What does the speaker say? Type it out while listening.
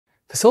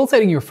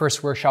Facilitating your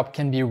first workshop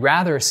can be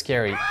rather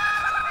scary,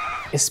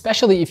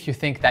 especially if you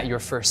think that your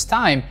first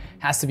time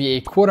has to be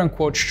a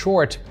quote-unquote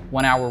short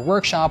 1-hour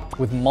workshop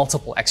with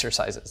multiple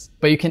exercises.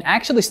 But you can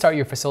actually start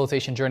your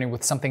facilitation journey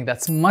with something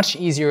that's much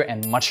easier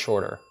and much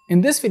shorter. In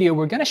this video,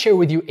 we're gonna share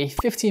with you a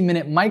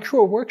 15-minute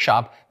micro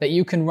workshop that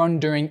you can run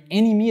during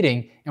any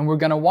meeting, and we're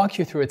gonna walk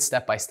you through it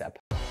step by step.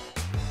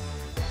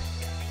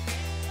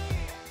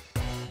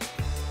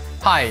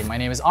 Hi, my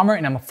name is Amr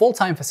and I'm a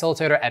full-time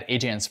facilitator at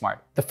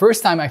AJ&Smart. The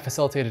first time I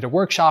facilitated a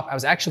workshop, I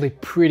was actually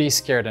pretty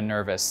scared and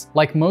nervous.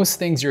 Like most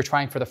things you're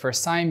trying for the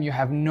first time, you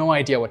have no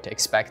idea what to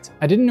expect.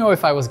 I didn't know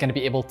if I was going to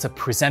be able to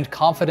present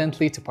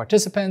confidently to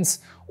participants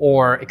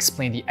or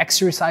explain the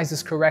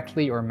exercises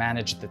correctly or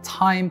manage the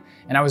time.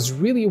 And I was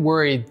really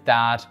worried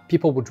that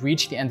people would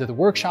reach the end of the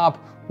workshop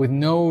with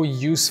no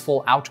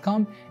useful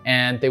outcome,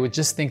 and they would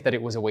just think that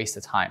it was a waste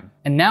of time.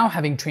 And now,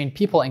 having trained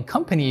people and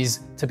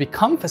companies to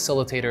become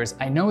facilitators,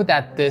 I know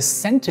that this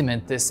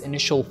sentiment, this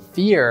initial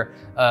fear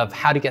of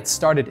how to get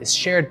started is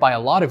shared by a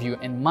lot of you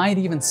and might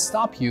even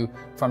stop you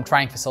from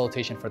trying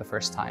facilitation for the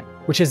first time,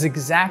 which is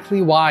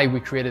exactly why we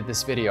created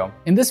this video.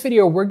 In this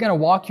video, we're gonna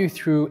walk you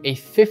through a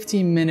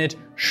 15-minute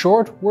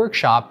short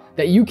workshop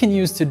that you can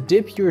use to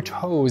dip your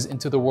toes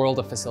into the world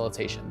of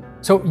facilitation.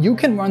 So you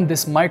can run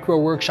this micro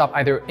workshop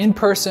either in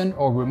person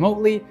or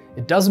remotely,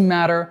 it doesn't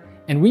matter.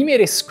 And we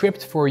made a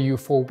script for you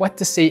for what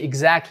to say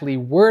exactly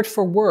word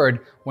for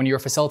word when you're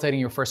facilitating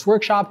your first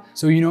workshop,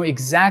 so you know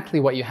exactly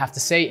what you have to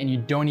say and you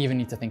don't even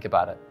need to think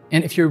about it.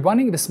 And if you're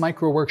running this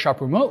micro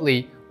workshop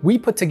remotely, we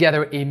put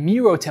together a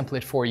Miro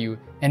template for you.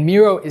 And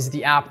Miro is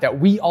the app that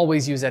we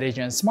always use at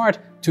AJ&Smart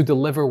to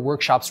deliver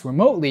workshops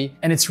remotely.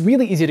 And it's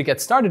really easy to get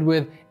started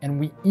with. And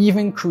we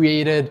even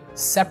created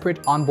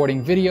separate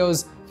onboarding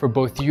videos for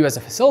both you as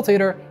a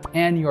facilitator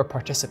and your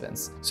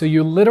participants. So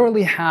you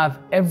literally have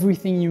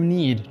everything you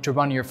need to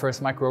run your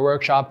first micro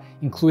workshop,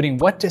 including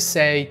what to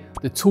say,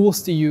 the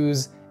tools to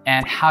use,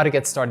 and how to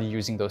get started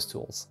using those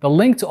tools. The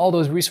link to all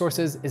those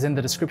resources is in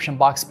the description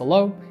box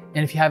below.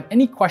 And if you have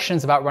any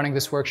questions about running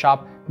this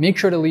workshop, make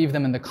sure to leave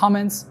them in the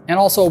comments. And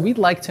also, we'd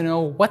like to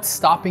know what's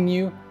stopping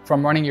you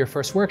from running your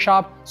first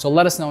workshop, so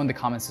let us know in the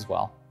comments as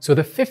well. So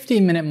the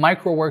 15-minute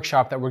micro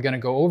workshop that we're gonna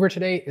go over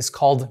today is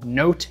called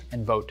Note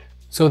and Vote.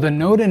 So the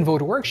Note and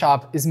Vote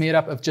workshop is made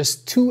up of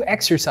just 2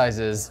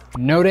 exercises,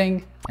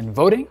 noting and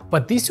voting.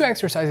 But these 2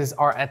 exercises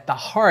are at the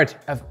heart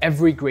of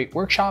every great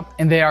workshop,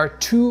 and they are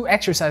 2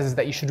 exercises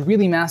that you should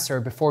really master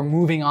before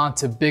moving on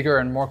to bigger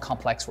and more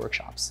complex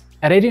workshops.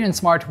 At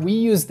AJ&Smart, we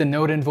use the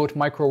Note and Vote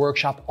micro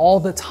workshop all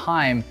the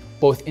time,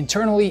 both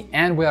internally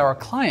and with our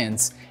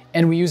clients.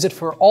 And we use it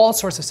for all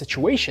sorts of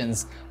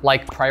situations,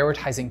 like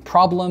prioritizing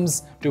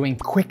problems, doing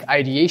quick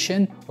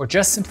ideation, or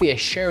just simply a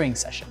sharing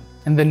session.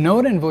 And the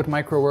Note and Vote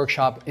micro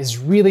workshop is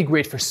really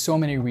great for so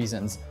many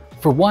reasons.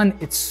 For one,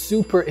 it's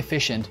super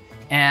efficient.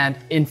 And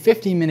in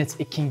 15 minutes,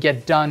 it can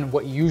get done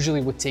what usually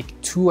would take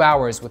 2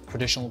 hours with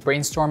traditional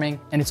brainstorming.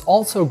 And it's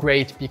also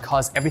great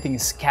because everything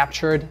is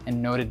captured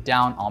and noted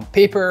down on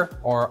paper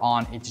or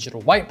on a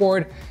digital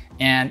whiteboard.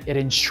 And it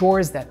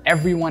ensures that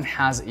everyone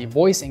has a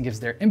voice and gives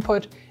their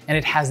input, and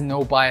it has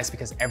no bias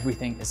because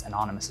everything is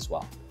anonymous as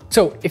well.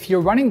 So if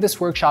you're running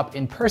this workshop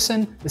in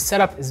person, the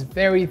setup is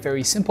very,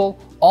 very simple.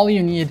 All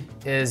you need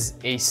is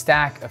a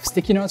stack of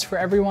sticky notes for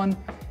everyone,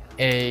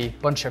 a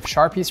bunch of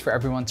Sharpies for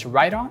everyone to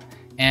write on.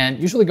 And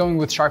usually going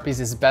with Sharpies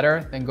is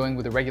better than going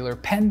with a regular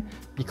pen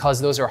because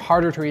those are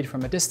harder to read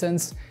from a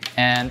distance.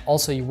 And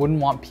also you wouldn't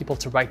want people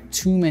to write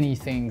too many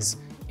things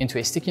into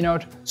a sticky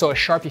note. So a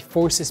Sharpie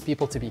forces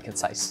people to be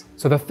concise.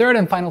 So the third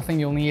and final thing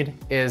you'll need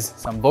is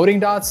some voting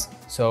dots.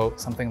 So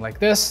something like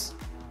this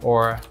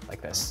or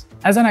like this.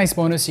 As a nice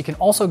bonus, you can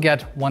also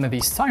get one of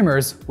these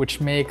timers, which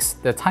makes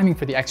the timing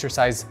for the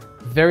exercise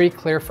very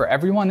clear for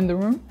everyone in the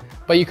room.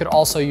 But you could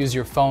also use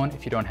your phone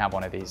if you don't have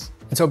one of these.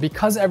 And so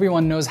because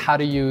everyone knows how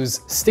to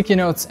use sticky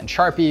notes and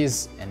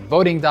Sharpies and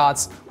voting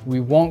dots, we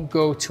won't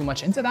go too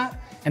much into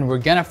that. And we're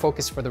gonna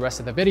focus for the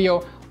rest of the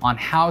video on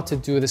how to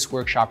do this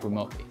workshop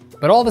remotely.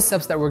 But all the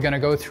steps that we're gonna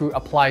go through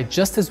apply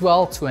just as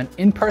well to an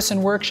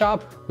in-person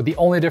workshop, with the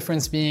only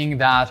difference being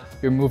that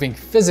you're moving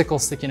physical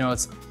sticky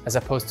notes as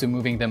opposed to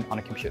moving them on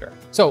a computer.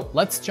 So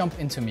let's jump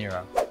into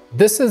Miro.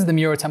 This is the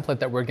Miro template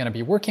that we're gonna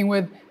be working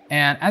with.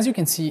 And as you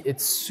can see,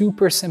 it's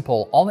super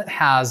simple. All it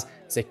has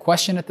is a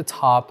question at the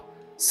top,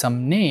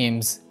 some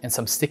names, and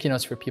some sticky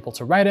notes for people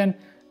to write in,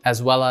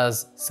 as well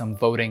as some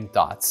voting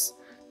dots.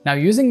 Now,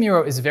 using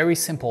Miro is very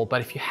simple, but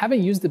if you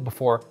haven't used it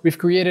before, we've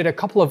created a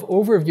couple of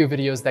overview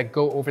videos that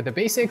go over the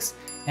basics,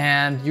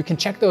 and you can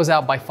check those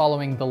out by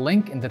following the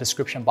link in the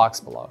description box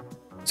below.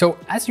 So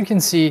as you can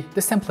see,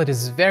 this template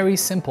is very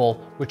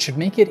simple, which should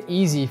make it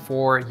easy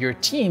for your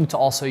team to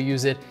also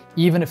use it,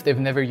 even if they've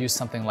never used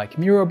something like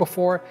Miro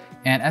before.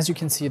 And as you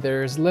can see,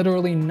 there's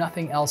literally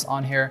nothing else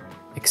on here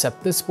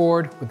except this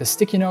board with the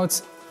sticky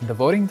notes and the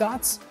voting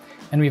dots.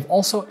 And we've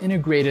also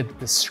integrated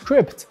the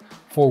script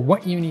for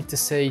what you need to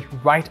say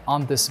right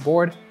on this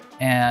board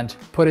and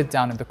put it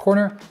down in the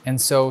corner. And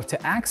so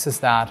to access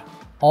that,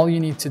 all you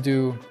need to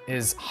do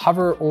is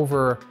hover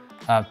over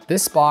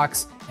this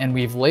box, and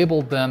we've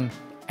labeled them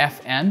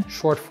FN,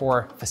 short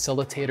for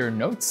Facilitator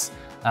Notes,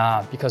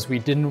 because we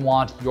didn't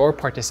want your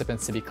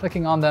participants to be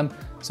clicking on them.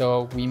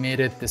 So we made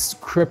it this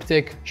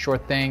cryptic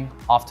short thing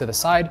off to the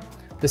side.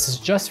 This is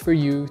just for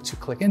you to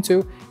click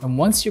into. And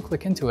once you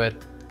click into it,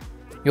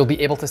 you'll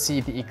be able to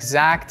see the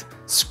exact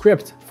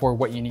script for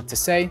what you need to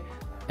say.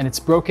 And it's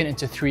broken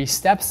into 3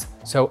 steps.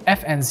 So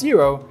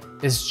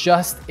FN0 is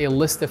just a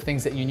list of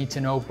things that you need to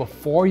know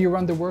before you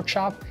run the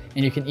workshop.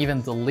 And you can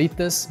even delete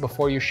this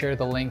before you share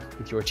the link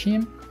with your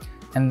team.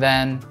 And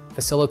then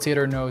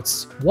Facilitator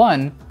Notes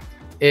 1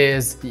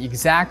 is the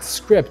exact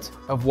script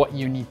of what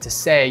you need to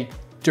say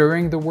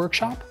during the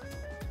workshop.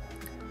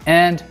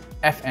 And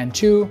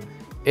FN2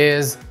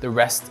 is the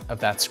rest of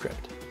that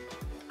script.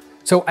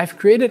 So I've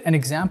created an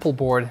example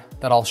board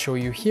that I'll show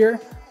you here,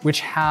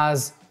 which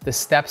has the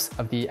steps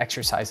of the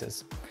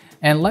exercises.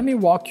 And let me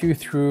walk you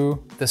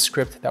through the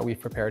script that we've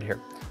prepared here.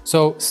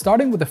 So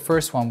starting with the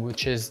first one,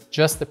 which is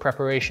just the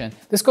preparation,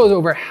 this goes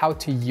over how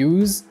to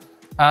use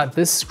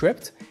this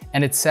script.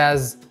 And it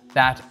says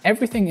that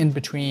everything in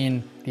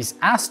between these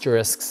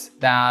asterisks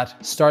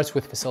that starts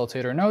with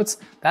facilitator notes,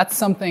 that's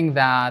something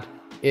that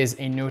is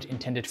a note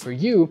intended for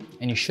you,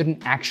 and you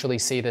shouldn't actually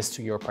say this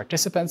to your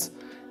participants.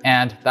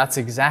 And that's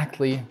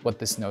exactly what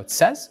this note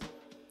says.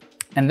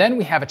 And then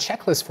we have a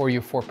checklist for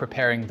you for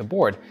preparing the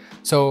board.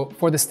 So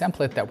for this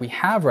template that we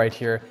have right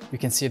here, you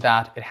can see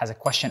that it has a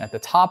question at the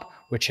top,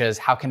 which is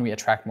how can we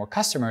attract more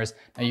customers?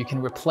 Now you can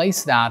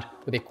replace that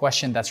with a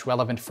question that's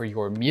relevant for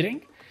your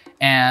meeting.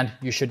 And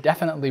you should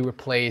definitely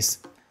replace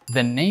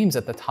the names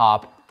at the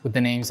top with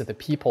the names of the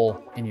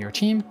people in your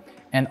team.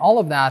 And all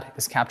of that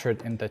is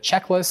captured in the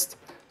checklist.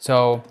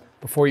 So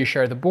before you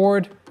share the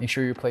board, make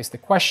sure you replace the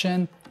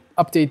question,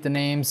 update the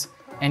names,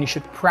 and you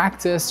should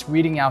practice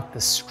reading out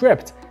the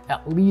script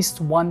at least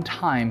 1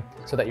 time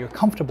so that you're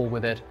comfortable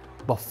with it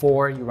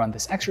before you run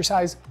this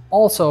exercise.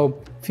 Also,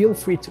 feel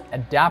free to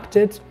adapt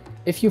it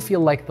if you feel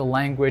like the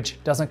language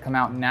doesn't come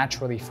out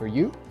naturally for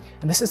you.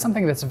 And this is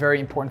something that's very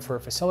important for a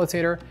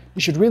facilitator.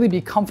 You should really be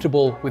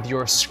comfortable with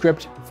your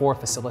script for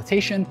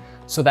facilitation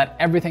so that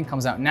everything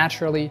comes out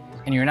naturally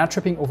and you're not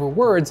tripping over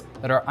words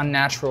that are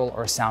unnatural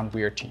or sound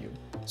weird to you.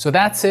 So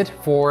that's it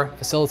for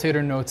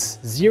Facilitator Notes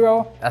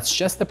 0. That's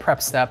just the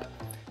prep step.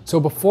 So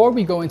before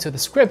we go into the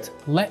script,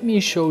 let me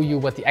show you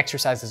what the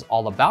exercise is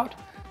all about.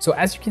 So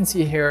as you can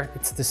see here,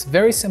 it's this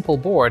very simple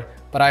board,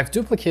 but I've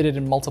duplicated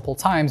it multiple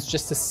times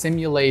just to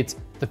simulate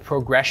the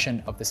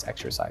progression of this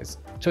exercise.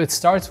 So it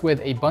starts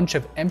with a bunch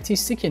of empty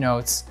sticky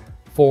notes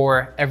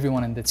for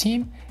everyone in the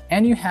team,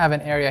 and you have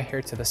an area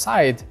here to the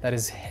side that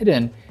is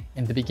hidden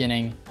in the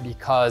beginning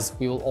because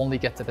we will only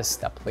get to this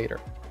step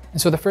later.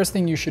 And so the first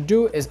thing you should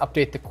do is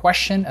update the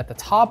question at the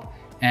top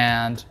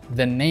and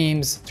the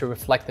names to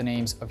reflect the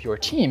names of your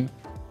team.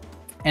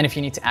 And if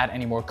you need to add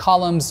any more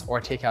columns or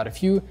take out a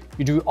few,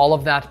 you do all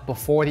of that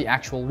before the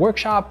actual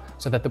workshop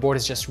so that the board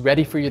is just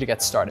ready for you to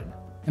get started.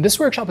 And this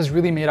workshop is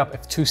really made up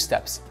of 2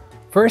 steps.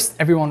 First,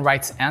 everyone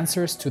writes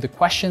answers to the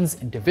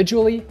questions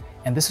individually,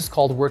 and this is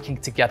called working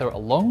together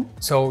alone.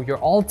 So you're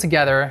all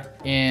together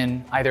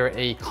in either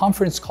a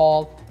conference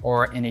call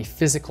or in a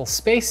physical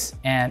space,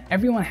 and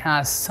everyone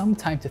has some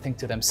time to think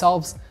to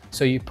themselves.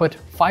 So you put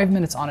 5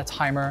 minutes on a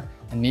timer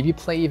and maybe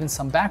play even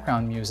some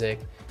background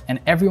music, and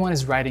everyone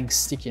is writing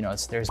sticky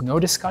notes. There's no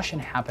discussion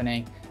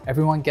happening.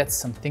 Everyone gets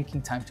some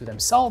thinking time to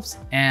themselves.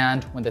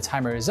 And when the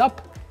timer is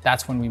up,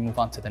 that's when we move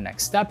on to the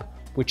next step,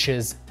 which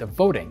is the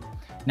voting.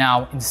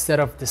 Now, instead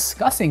of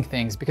discussing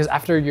things, because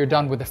after you're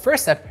done with the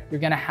first step, you're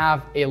gonna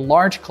have a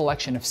large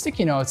collection of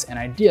sticky notes and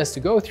ideas to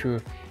go through,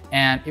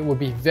 and it will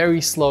be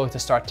very slow to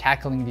start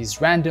tackling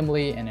these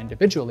randomly and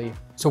individually.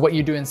 So what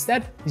you do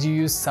instead is you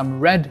use some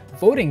red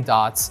voting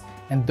dots,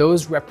 and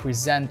those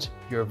represent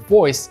your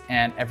voice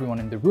and everyone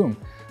in the room.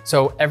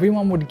 So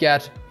everyone would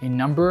get a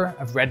number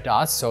of red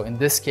dots. So in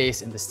this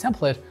case, in this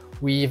template,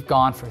 we've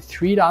gone for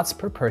 3 dots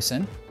per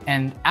person.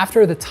 And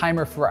after the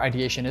timer for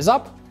ideation is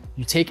up,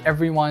 you take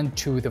everyone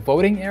to the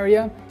voting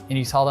area and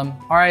you tell them,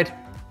 all right,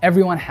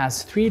 everyone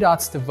has 3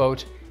 dots to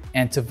vote.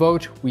 And to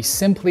vote, we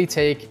simply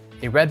take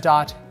a red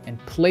dot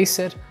and place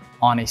it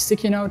on a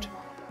sticky note,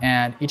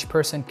 and each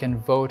person can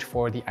vote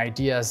for the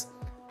ideas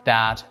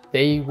that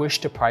they wish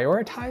to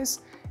prioritize.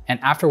 And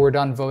after we're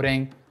done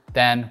voting,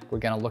 then we're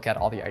gonna look at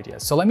all the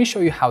ideas. So let me show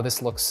you how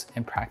this looks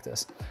in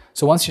practice.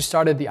 So once you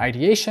started the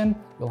ideation,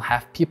 you'll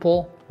have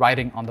people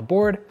writing on the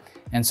board.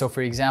 And so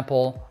for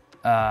example,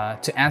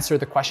 to answer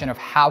the question of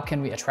how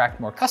can we attract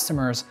more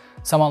customers,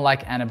 someone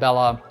like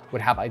Annabella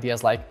would have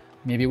ideas like,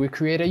 maybe we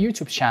create a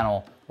YouTube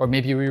channel, or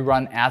maybe we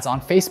run ads on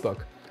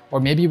Facebook, or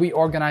maybe we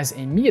organize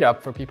a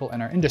meetup for people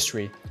in our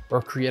industry,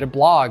 or create a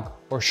blog,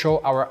 or show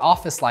our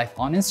office life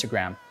on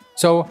Instagram.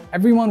 So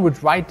everyone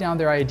would write down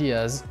their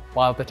ideas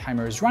while the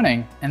timer is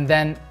running. And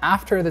then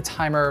after the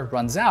timer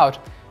runs out,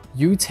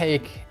 you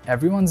take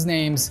everyone's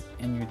names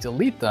and you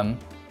delete them.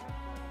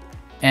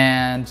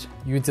 And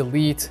you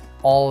delete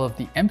all of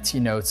the empty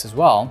notes as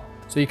well.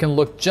 So you can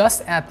look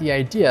just at the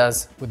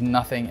ideas with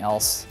nothing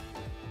else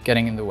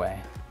getting in the way.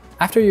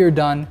 After you're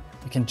done,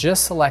 you can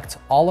just select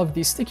all of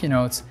these sticky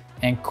notes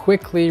and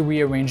quickly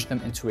rearrange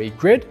them into a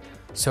grid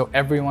so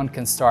everyone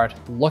can start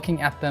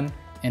looking at them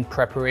in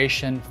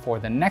preparation for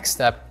the next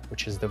step,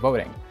 which is the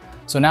voting.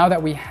 So now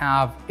that we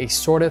have a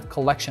sorted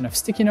collection of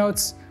sticky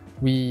notes,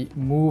 we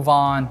move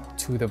on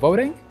to the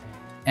voting,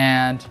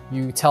 and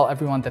you tell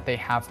everyone that they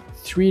have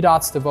 3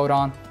 dots to vote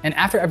on. And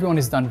after everyone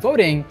is done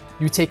voting,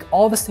 you take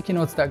all the sticky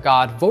notes that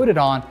got voted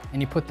on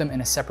and you put them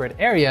in a separate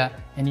area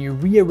and you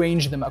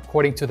rearrange them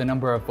according to the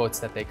number of votes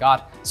that they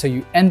got. So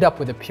you end up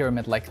with a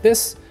pyramid like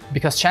this,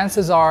 because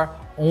chances are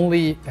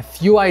only a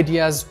few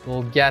ideas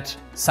will get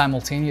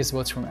simultaneous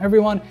votes from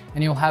everyone,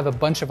 and you'll have a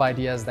bunch of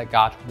ideas that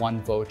got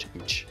 1 vote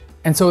each.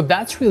 And so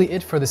that's really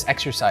it for this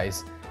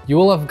exercise. You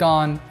will have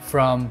gone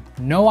from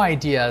no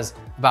ideas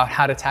about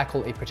how to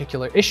tackle a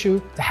particular issue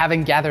to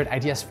having gathered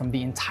ideas from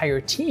the entire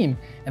team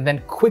and then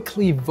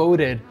quickly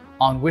voted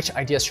on which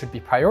ideas should be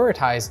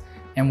prioritized.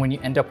 And when you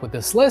end up with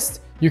this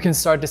list, you can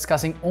start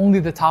discussing only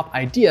the top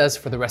ideas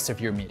for the rest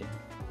of your meeting.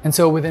 And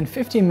so within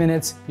 15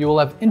 minutes, you will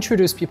have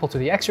introduced people to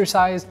the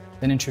exercise,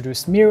 then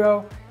introduced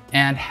Miro,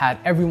 and had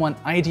everyone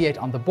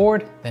ideate on the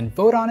board, then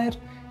vote on it.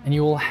 And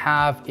you will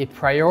have a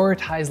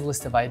prioritized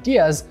list of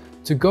ideas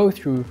to go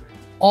through,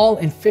 all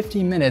in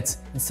 15 minutes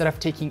instead of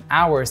taking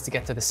hours to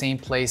get to the same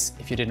place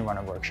if you didn't run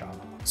a workshop.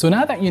 So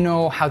now that you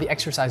know how the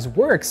exercise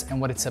works and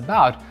what it's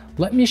about,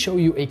 let me show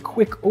you a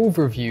quick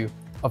overview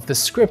of the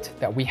script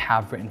that we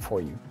have written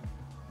for you.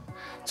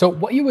 So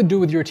what you would do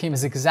with your team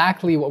is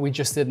exactly what we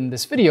just did in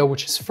this video,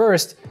 which is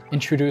first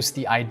introduce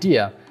the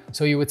idea.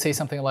 So you would say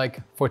something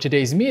like, for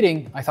today's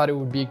meeting, I thought it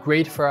would be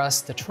great for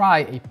us to try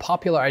a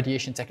popular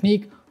ideation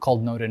technique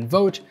called Note and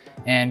Vote.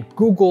 And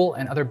Google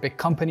and other big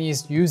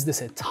companies use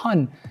this a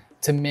ton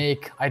to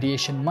make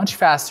ideation much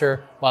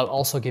faster while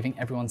also giving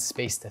everyone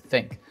space to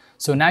think.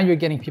 So now you're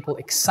getting people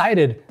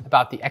excited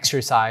about the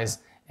exercise.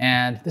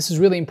 And this is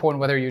really important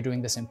whether you're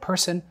doing this in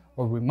person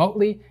or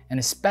remotely, and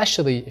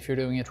especially if you're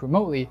doing it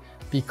remotely,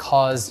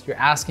 because you're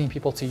asking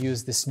people to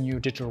use this new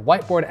digital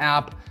whiteboard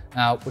app,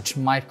 which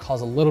might cause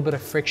a little bit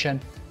of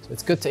friction. So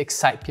it's good to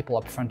excite people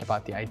up front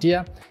about the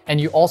idea. And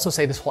you also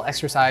say this whole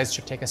exercise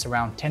should take us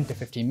around 10 to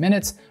 15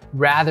 minutes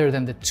rather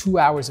than the 2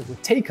 hours it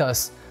would take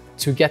us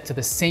to get to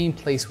the same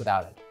place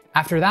without it.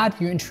 After that,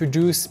 you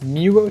introduce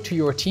Miro to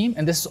your team,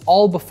 and this is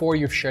all before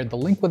you've shared the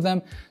link with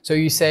them. So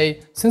you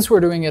say, since we're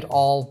doing it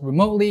all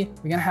remotely,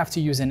 we're gonna have to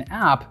use an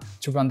app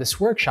to run this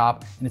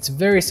workshop, and it's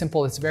very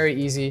simple, it's very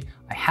easy.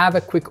 I have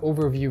a quick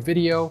overview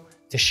video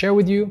to share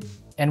with you,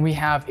 and we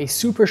have a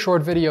super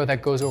short video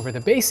that goes over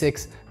the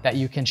basics that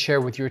you can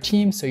share with your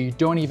team, so you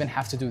don't even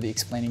have to do the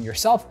explaining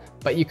yourself,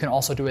 but you can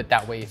also do it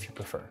that way if you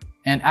prefer.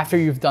 And after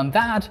you've done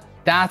that,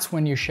 that's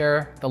when you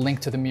share the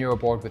link to the Miro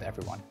board with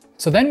everyone.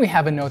 So then we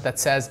have a note that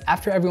says,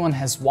 after everyone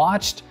has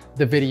watched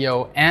the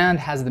video and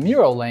has the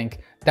Miro link,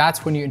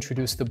 that's when you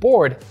introduce the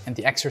board and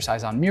the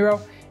exercise on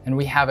Miro. And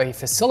we have a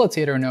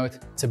facilitator note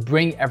to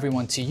bring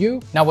everyone to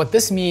you. Now, what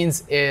this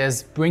means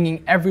is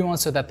bringing everyone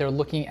so that they're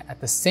looking at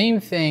the same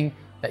thing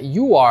that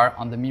you are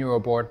on the Miro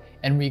board.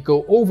 And we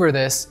go over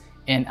this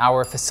in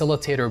our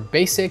Facilitator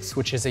Basics,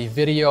 which is a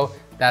video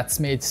that's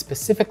made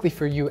specifically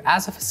for you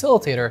as a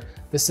facilitator.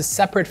 This is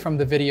separate from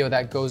the video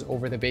that goes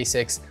over the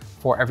basics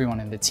for everyone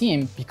in the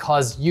team,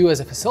 because you as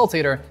a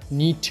facilitator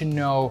need to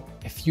know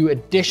a few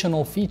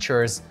additional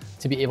features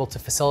to be able to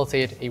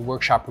facilitate a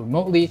workshop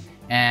remotely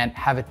and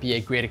have it be a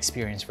great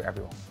experience for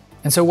everyone.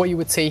 And so what you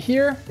would say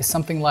here is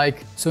something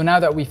like, so now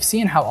that we've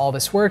seen how all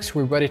this works,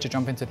 we're ready to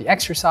jump into the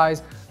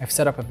exercise. I've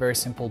set up a very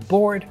simple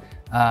board.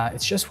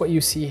 It's just what you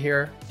see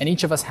here. And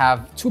each of us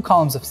have 2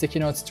 columns of sticky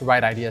notes to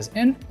write ideas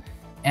in.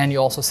 And you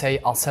also say,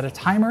 I'll set a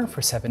timer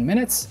for 7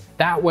 minutes.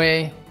 That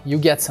way you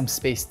get some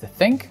space to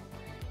think.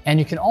 And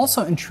you can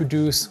also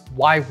introduce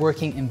why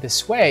working in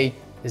this way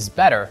is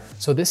better.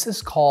 So this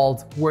is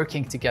called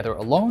working together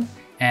alone.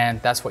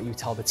 And that's what you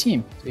tell the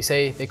team. So you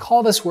say, they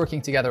call this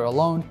working together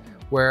alone,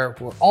 where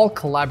we're all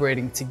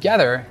collaborating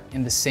together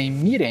in the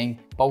same meeting,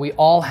 but we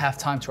all have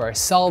time to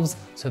ourselves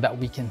so that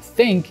we can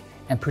think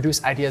and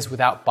produce ideas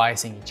without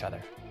biasing each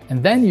other.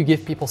 And then you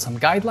give people some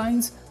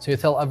guidelines. So you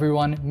tell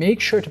everyone,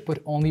 make sure to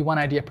put only 1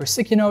 idea per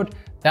sticky note.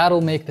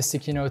 That'll make the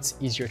sticky notes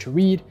easier to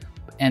read,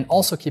 and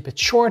also keep it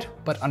short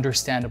but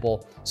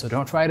understandable. So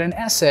don't write an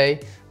essay,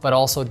 but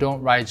also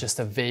don't write just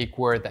a vague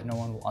word that no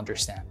one will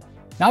understand.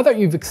 Now that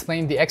you've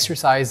explained the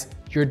exercise,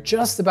 you're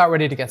just about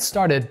ready to get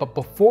started. But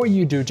before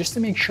you do, just to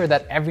make sure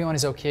that everyone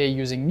is okay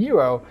using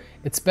Miro,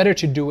 it's better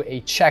to do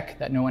a check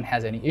that no one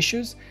has any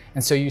issues.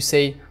 And so you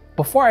say,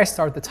 before I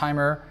start the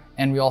timer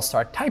and we all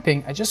start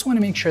typing, I just want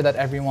to make sure that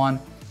everyone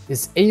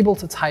is able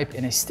to type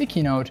in a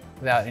sticky note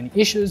without any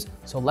issues.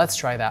 So let's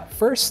try that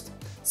first.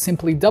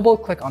 Simply double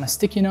click on a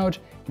sticky note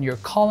in your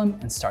column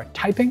and start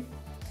typing.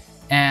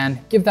 And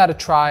give that a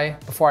try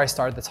before I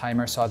start the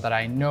timer so that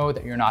I know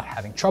that you're not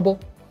having trouble.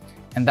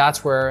 And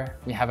that's where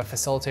we have a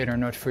facilitator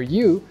note for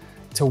you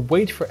to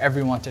wait for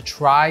everyone to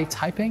try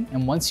typing.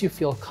 And once you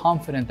feel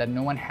confident that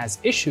no one has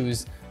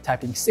issues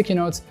typing sticky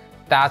notes,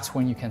 that's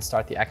when you can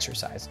start the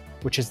exercise,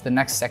 which is the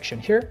next section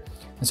here.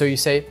 And so you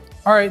say,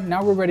 All right,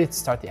 now we're ready to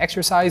start the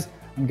exercise.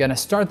 I'm gonna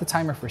start the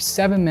timer for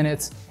 7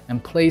 minutes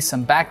and play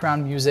some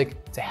background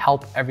music to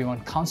help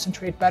everyone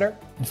concentrate better.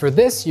 And for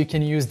this, you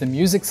can use the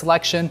music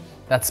selection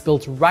that's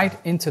built right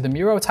into the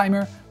Miro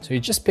timer. So you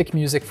just pick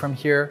music from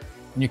here,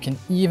 and you can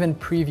even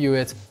preview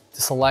it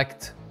to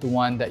select the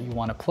one that you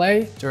wanna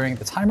play during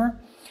the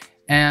timer.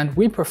 And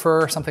we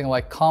prefer something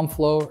like Calm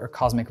Flow or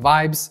Cosmic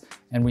Vibes,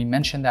 and we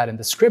mentioned that in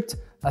the script.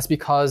 That's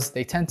because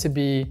they tend to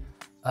be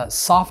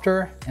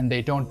softer and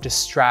they don't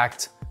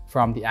distract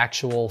from the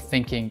actual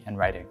thinking and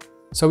writing.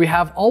 So we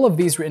have all of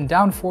these written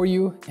down for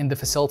you in the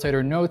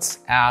facilitator notes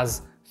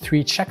as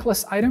 3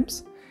 checklist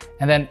items.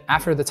 And then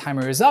after the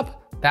timer is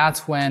up,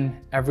 that's when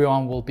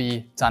everyone will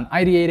be done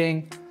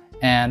ideating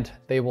and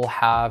they will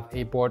have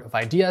a board of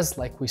ideas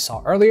like we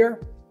saw earlier.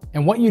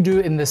 And what you do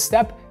in this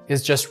step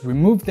is just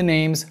remove the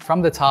names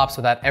from the top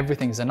so that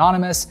everything is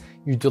anonymous.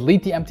 You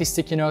delete the empty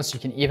sticky notes. You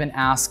can even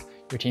ask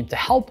your team to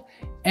help,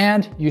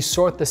 and you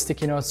sort the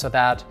sticky notes so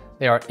that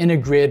they are in a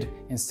grid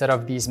instead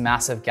of these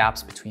massive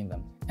gaps between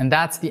them. And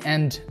that's the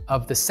end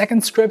of the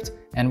second script.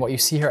 And what you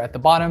see here at the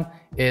bottom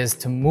is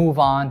to move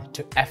on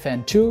to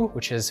FN2,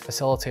 which is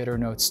Facilitator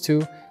Notes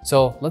 2.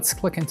 So let's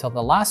click into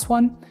the last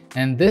one.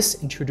 And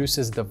this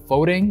introduces the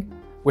voting,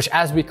 which,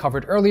 as we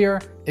covered earlier,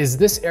 is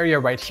this area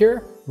right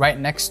here, right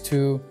next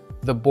to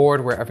the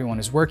board where everyone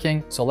is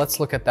working. So let's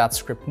look at that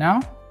script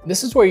now.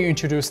 This is where you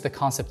introduce the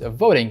concept of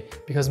voting,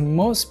 because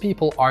most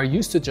people are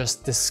used to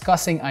just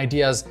discussing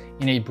ideas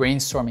in a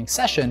brainstorming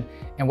session.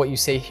 And what you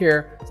say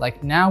here is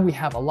like, now we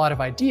have a lot of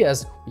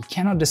ideas, we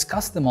cannot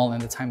discuss them all in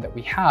the time that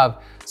we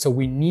have. So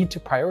we need to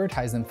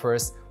prioritize them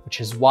first,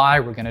 which is why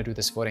we're gonna do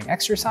this voting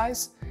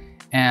exercise.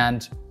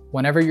 And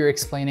whenever you're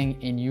explaining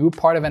a new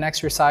part of an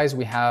exercise,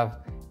 we have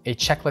a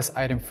checklist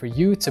item for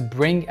you to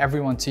bring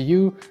everyone to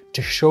you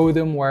to show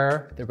them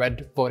where the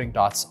red voting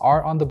dots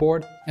are on the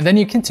board. And then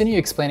you continue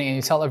explaining and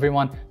you tell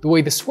everyone the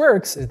way this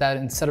works is that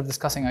instead of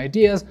discussing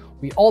ideas,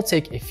 we all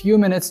take a few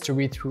minutes to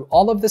read through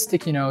all of the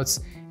sticky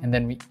notes, and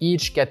then we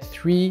each get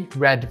 3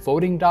 red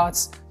voting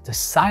dots to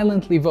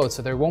silently vote.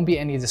 So there won't be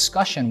any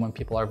discussion when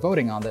people are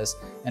voting on this,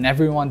 and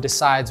everyone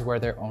decides where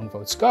their own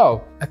votes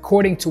go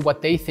according to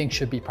what they think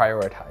should be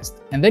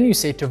prioritized. And then you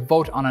say to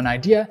vote on an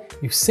idea,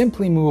 you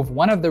simply move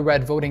one of the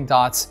red voting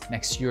dots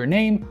next to your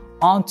name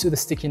onto the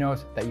sticky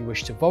note that you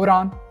wish to vote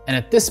on. And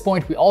at this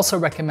point, we also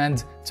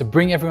recommend to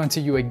bring everyone to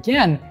you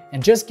again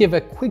and just give a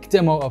quick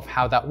demo of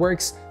how that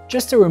works,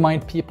 just to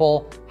remind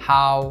people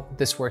how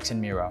this works in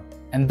Miro.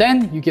 And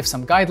then you give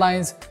some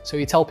guidelines. So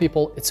you tell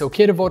people it's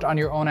okay to vote on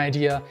your own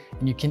idea,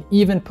 and you can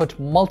even put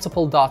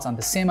multiple dots on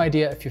the same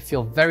idea if you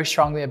feel very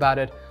strongly about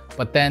it,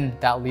 but then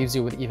that leaves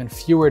you with even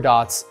fewer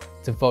dots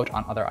to vote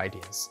on other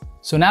ideas.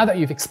 So now that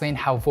you've explained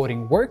how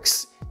voting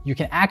works, you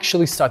can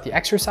actually start the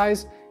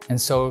exercise. And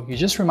so you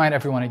just remind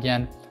everyone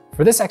again,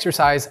 for this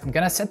exercise, I'm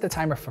gonna set the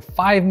timer for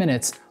 5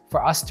 minutes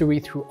for us to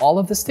read through all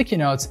of the sticky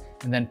notes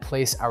and then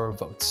place our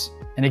votes.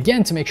 And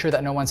again, to make sure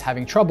that no one's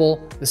having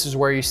trouble, this is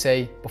where you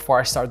say, before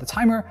I start the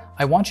timer,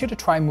 I want you to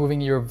try moving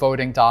your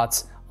voting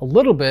dots a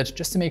little bit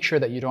just to make sure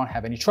that you don't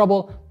have any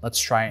trouble. Let's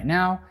try it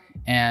now.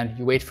 And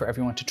you wait for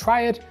everyone to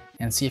try it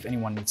and see if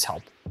anyone needs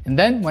help. And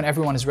then when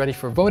everyone is ready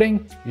for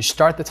voting, you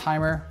start the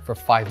timer for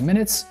 5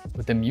 minutes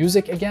with the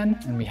music again,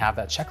 and we have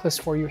that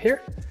checklist for you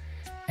here.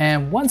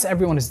 And once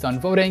everyone is done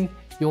voting,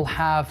 you'll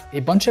have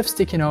a bunch of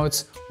sticky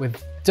notes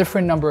with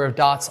different number of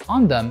dots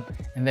on them.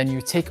 And then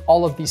you take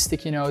all of these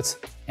sticky notes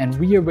and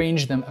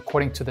rearrange them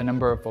according to the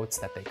number of votes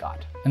that they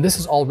got. And this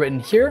is all written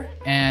here,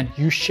 and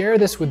you share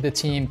this with the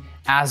team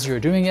as you're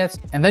doing it.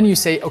 And then you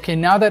say, okay,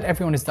 now that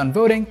everyone is done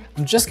voting,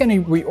 I'm just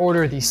gonna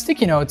reorder these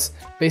sticky notes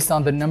based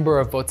on the number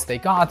of votes they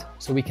got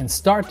so we can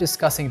start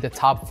discussing the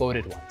top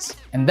voted ones.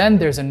 And then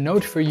there's a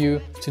note for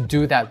you to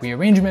do that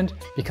rearrangement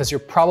because you're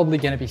probably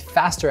gonna be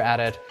faster at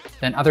it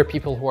than other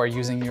people who are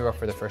using Miro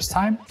for the first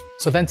time.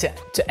 So then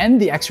to end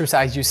the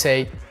exercise, you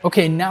say,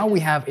 okay, now we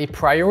have a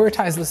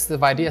prioritized list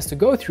of ideas to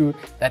go through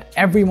that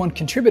everyone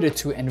contributed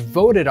to and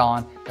voted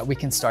on that we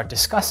can start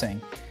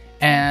discussing.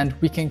 And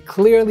we can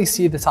clearly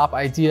see the top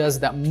ideas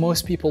that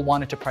most people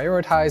wanted to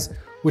prioritize,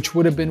 which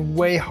would have been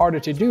way harder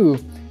to do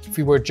if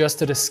we were just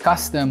to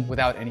discuss them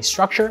without any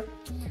structure.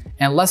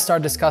 And let's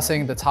start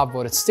discussing the top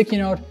voted sticky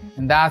note,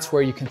 and that's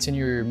where you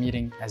continue your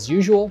meeting as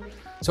usual.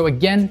 So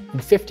again, in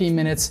 15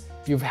 minutes,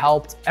 you've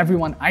helped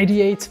everyone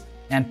ideate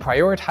and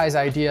prioritize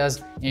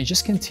ideas, and you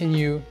just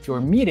continue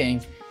your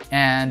meeting.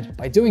 And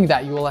by doing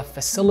that, you will have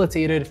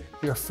facilitated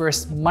your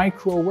first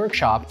micro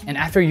workshop. And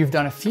after you've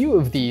done a few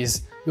of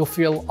these, you'll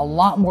feel a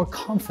lot more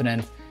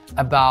confident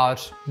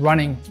about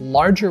running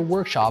larger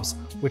workshops,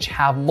 which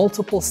have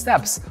multiple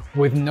steps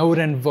with note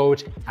and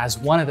vote as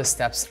one of the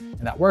steps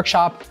in that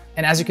workshop.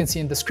 And as you can see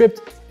in the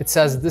script, it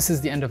says this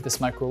is the end of this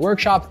micro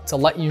workshop to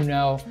let you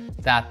know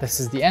that this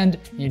is the end.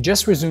 You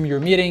just resume your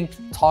meeting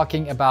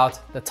talking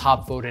about the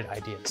top voted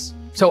ideas.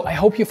 So I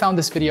hope you found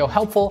this video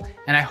helpful,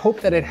 and I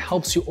hope that it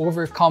helps you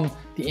overcome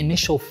the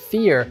initial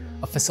fear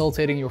of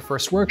facilitating your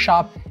first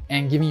workshop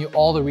and giving you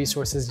all the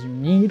resources you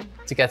need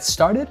to get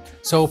started.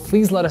 So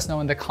please let us know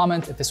in the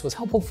comments if this was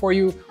helpful for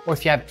you, or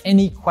if you have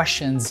any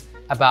questions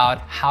about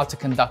how to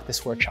conduct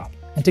this workshop.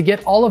 And to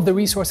get all of the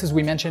resources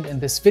we mentioned in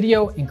this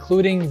video,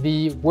 including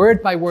the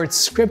word-by-word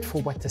script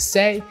for what to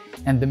say,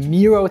 and the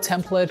Miro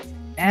template,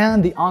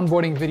 and the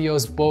onboarding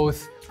videos,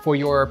 both for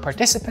your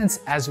participants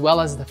as well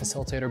as the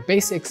facilitator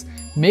basics,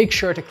 make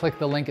sure to click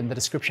the link in the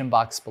description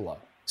box below.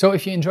 So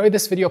if you enjoyed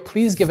this video,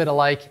 please give it a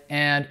like.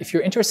 And if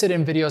you're interested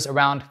in videos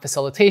around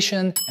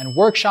facilitation and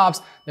workshops,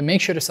 then make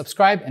sure to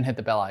subscribe and hit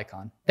the bell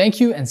icon. Thank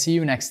you and see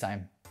you next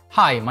time.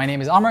 Hi, my name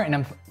is Amr and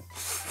I'm...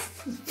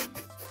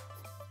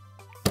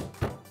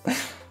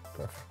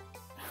 Perfect.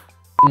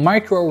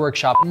 Micro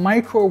workshop.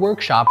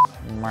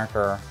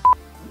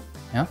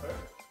 Yeah,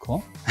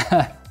 cool.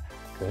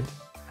 Good.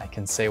 I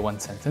can say one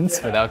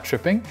sentence without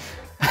tripping,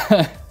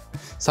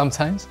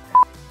 sometimes.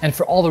 And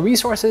for all the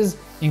resources,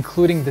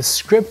 including the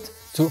script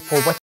for what